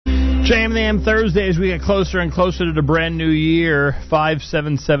JM in the AM Thursday as we get closer and closer to the brand new year.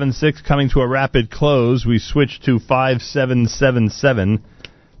 5776 coming to a rapid close. We switch to 5777.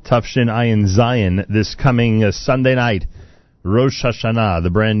 Tufshin Ayin Zion this coming Sunday night. Rosh Hashanah, the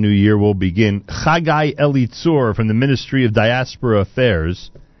brand new year will begin. Chagai Elitzur from the Ministry of Diaspora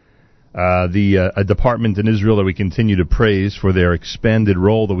Affairs, a department in Israel that we continue to praise for their expanded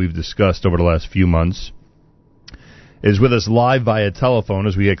role that we've discussed over the last few months, is with us live via telephone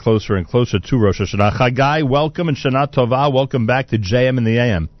as we get closer and closer to Rosh Hashanah. Chagai, welcome, and Shana Tova, welcome back to JM in the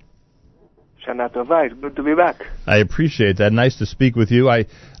AM. Shana Tova, it's good to be back. I appreciate that. Nice to speak with you.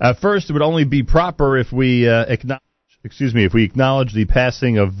 First, it would only be proper if we acknowledge the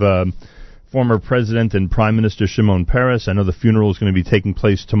passing of former President and Prime Minister Shimon Peres. I know the funeral is going to be taking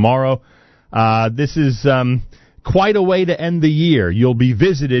place tomorrow. This is quite a way to end the year. You'll be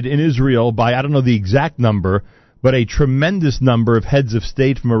visited in Israel by, I don't know the exact number, but a tremendous number of heads of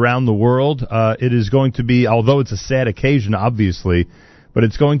state from around the world. It is going to be, although it's a sad occasion, obviously, but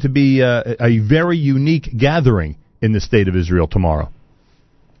it's going to be a very unique gathering in the state of Israel tomorrow.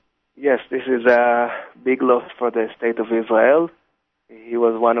 Yes, this is a big loss for the state of Israel. He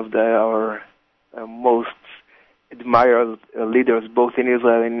was one of our most admired leaders, both in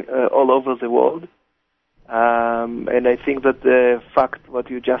Israel and all over the world. And I think that the fact, what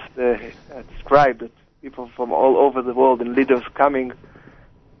you just described, that people from all over the world and leaders coming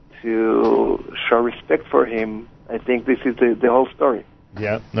to show respect for him, I think this is the whole story.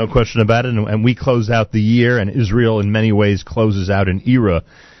 Yeah, no question about it. And we close out the year, and Israel in many ways closes out an era,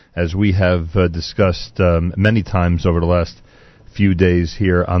 as we have discussed many times over the last few days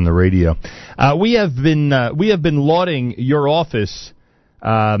here on the radio. We have been lauding your office,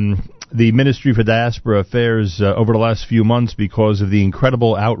 the Ministry for Diaspora Affairs, over the last few months because of the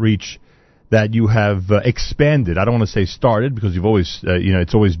incredible outreach that you have expanded. I don't want to say started, because you've always,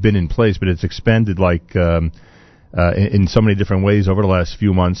 it's always been in place, but it's expanded like in so many different ways over the last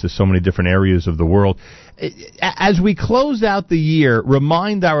few months to so many different areas of the world. As we close out the year,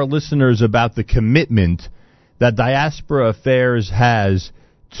 remind our listeners about the commitment that Diaspora Affairs has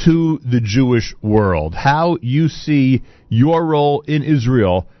to the Jewish world, how you see your role in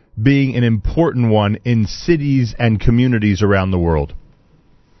Israel being an important one in cities and communities around the world.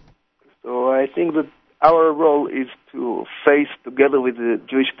 So I think that our role is to face, together with the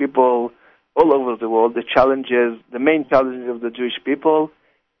Jewish people all over the world, the main challenges of the Jewish people.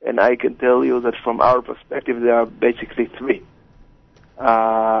 And I can tell you that from our perspective, there are basically three.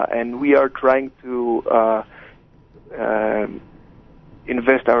 And we are trying to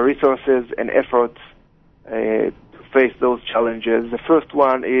invest our resources and efforts to face those challenges. The first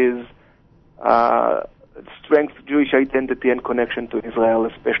one is strength Jewish identity and connection to Israel,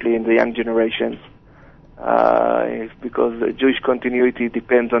 especially in the young generations, because the Jewish continuity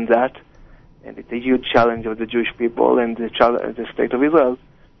depends on that, and it's a huge challenge of the Jewish people, and the state of Israel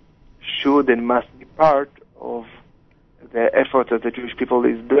should and must be part of the effort that the Jewish people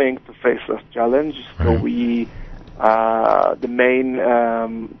is doing to face this challenge. So the main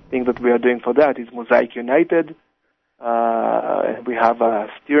thing that we are doing for that is Mosaic United. We have a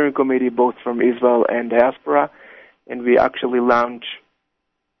steering committee both from Israel and diaspora, and we actually launch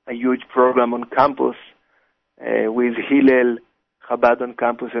a huge program on campus with Hillel, Chabad on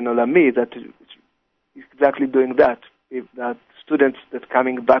campus, and Olami that is exactly doing that. If that students that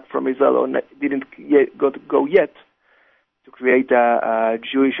coming back from Israel or didn't go yet, to create a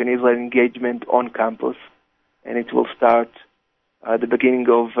Jewish and Israel engagement on campus, and it will start at the beginning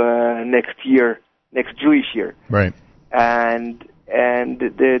of next Jewish year. Right. And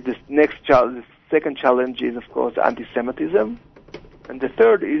the second challenge is, of course, anti-Semitism, and the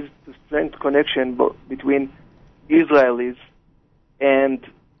third is to strengthen connection between Israelis and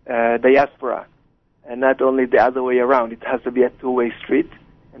diaspora, and not only the other way around. It has to be a two-way street,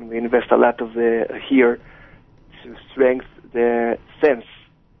 and we invest a lot of here to strengthen the sense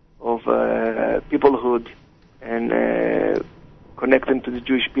of peoplehood and connecting to the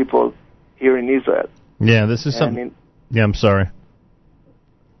Jewish people here in Israel. Yeah, this is something. Yeah, I'm sorry.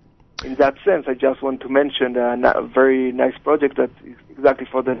 In that sense, I just want to mention a very nice project that is exactly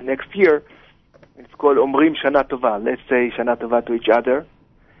for the next year. It's called Omrim Shana Tova. Let's say Shana Tova to each other.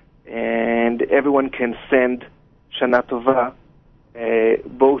 And everyone can send Shana Tova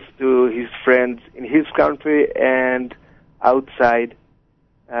both to his friends in his country and outside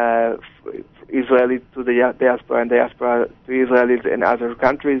Israelis to the diaspora and diaspora to Israelis in other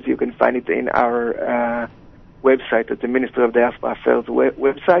countries. You can find it in our website at the Ministry of Diaspora Affairs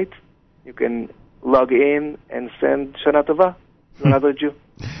website. You can log in and send Shana Tova to another Jew.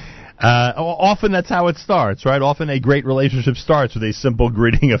 Often that's how it starts, right? Often a great relationship starts with a simple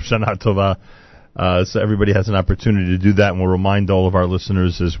greeting of Shana Tova. So everybody has an opportunity to do that, and we'll remind all of our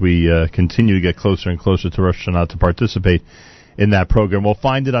listeners as we continue to get closer and closer to Rosh Hashanah to participate in that program. We'll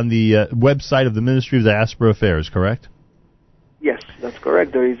find it on the website of the Ministry of Diaspora Affairs, correct? Yes, that's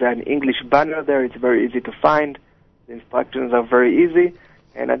correct. There is an English banner there. It's very easy to find. The instructions are very easy.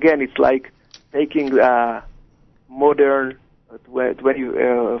 And again, it's like taking modern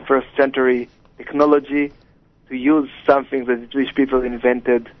 21st century technology to use something that the Jewish people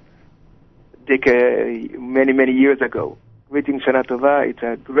invented many, many years ago. Greeting Shana Tova, it's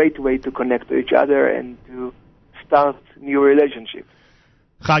a great way to connect to each other and to start new relationships.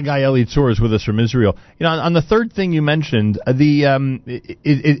 Chagai Elitzur is with us from Israel. You know, on the third thing you mentioned,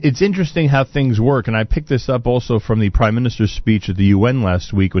 it's interesting how things work, and I picked this up also from the Prime Minister's speech at the UN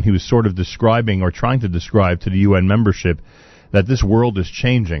last week when he was sort of describing or trying to describe to the UN membership that this world is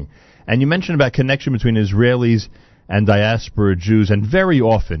changing. And you mentioned about connection between Israelis and diaspora Jews, and very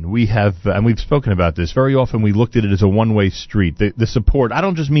often we have, and we've spoken about this, very often we looked at it as a one-way street. The support, I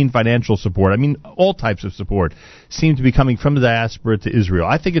don't just mean financial support, I mean all types of support, seem to be coming from the diaspora to Israel.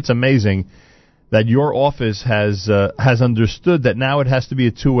 I think it's amazing that your office has understood that now it has to be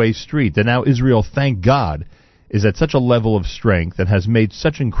a two-way street, that now Israel, thank God, is at such a level of strength and has made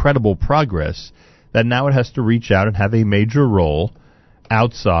such incredible progress that now it has to reach out and have a major role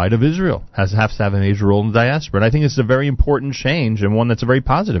outside of Israel, has to have a major role in the diaspora. And I think it's a very important change and one that's a very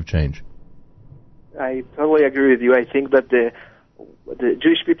positive change. I totally agree with you. I think that the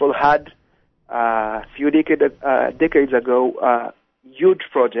Jewish people had a few decades ago a huge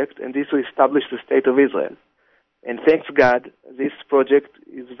project, and this will establish the State of Israel. And thanks God, this project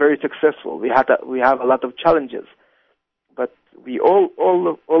is very successful. We have a lot of challenges, but we all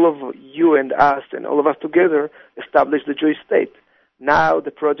of you and us and all of us together established the Jewish state. Now the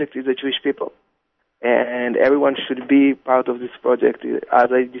project is the Jewish people, and everyone should be part of this project.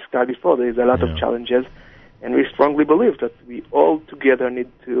 As I described before, there is a lot of challenges, and we strongly believe that we all together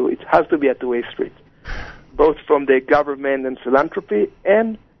it has to be a two-way street, both from the government and philanthropy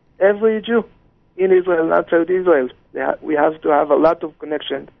and every Jew in Israel and outside Israel. We have to have a lot of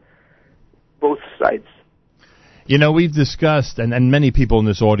connection, both sides. You know, we've discussed, and many people in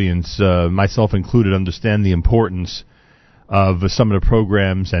this audience, myself included, understand the importance of some of the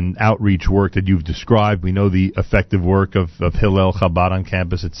programs and outreach work that you've described. We know the effective work of Hillel Chabad on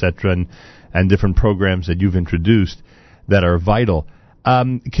campus, etc., and different programs that you've introduced that are vital,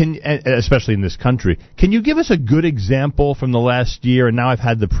 especially in this country. Can you give us a good example from the last year? And now I've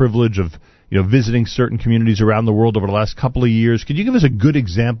had the privilege of visiting certain communities around the world over the last couple of years. Could you give us a good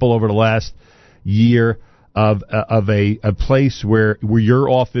example over the last year of a place where your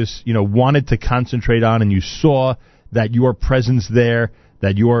office wanted to concentrate on, and you saw that your presence there,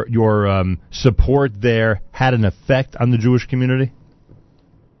 that your support there had an effect on the Jewish community?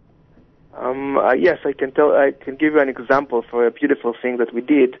 Yes, I can give you an example for a beautiful thing that we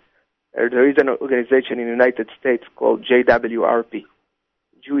did. There is an organization in the United States called JWRP,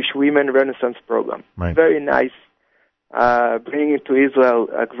 Jewish Women Renaissance Program. Right. Very nice, bringing into Israel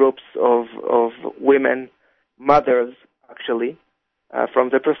groups of women, mothers actually, from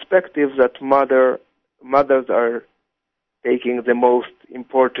the perspective that mothers are taking the most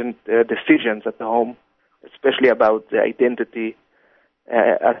important decisions at home, especially about the identity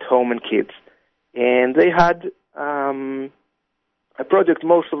at home and kids. And they had a project,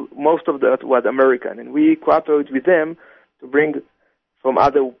 most of that was American, and we cooperated with them to bring from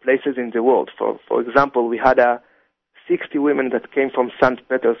other places in the world. For example, we had 60 women that came from St.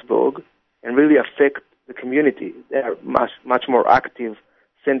 Petersburg and really affect the community. They are much more active,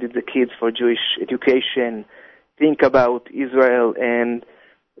 sending the kids for Jewish education, think about Israel and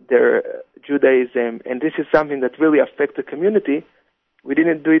their Judaism, and this is something that really affects the community. We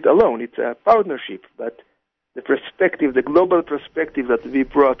didn't do it alone. It's a partnership, but the perspective, the global perspective that we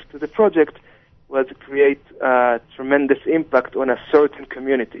brought to the project was to create a tremendous impact on a certain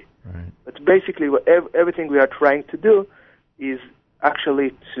community. Right. But basically, everything we are trying to do is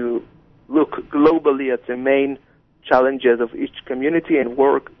actually to look globally at the main challenges of each community and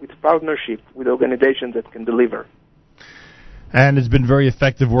work with partnership with organizations that can deliver. And it's been very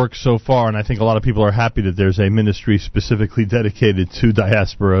effective work so far, and I think a lot of people are happy that there's a ministry specifically dedicated to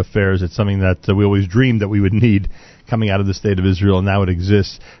diaspora affairs. It's something that we always dreamed that we would need coming out of the State of Israel, and now it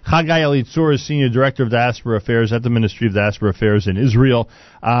exists. Chagai Elitzur is Senior Director of Diaspora Affairs at the Ministry of Diaspora Affairs in Israel.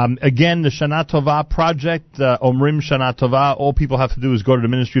 Again, the Shana Tova project, Omrim Shana Tova, all people have to do is go to the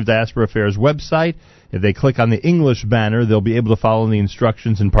Ministry of Diaspora Affairs website. If they click on the English banner, they'll be able to follow the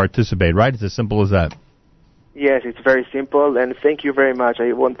instructions and participate, right? It's as simple as that. Yes, it's very simple, and thank you very much.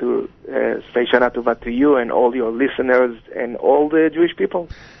 I want to say Shana Tova to you and all your listeners and all the Jewish people.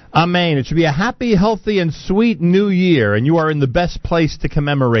 Amen. It should be a happy, healthy, and sweet new year, and you are in the best place to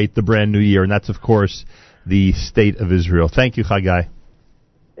commemorate the brand new year, and that's, of course, the State of Israel. Thank you, Chagai.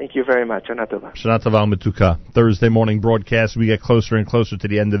 Thank you very much. Shana Tova. Shana Tova Metuka. Thursday morning broadcast. We get closer and closer to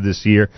the end of this year.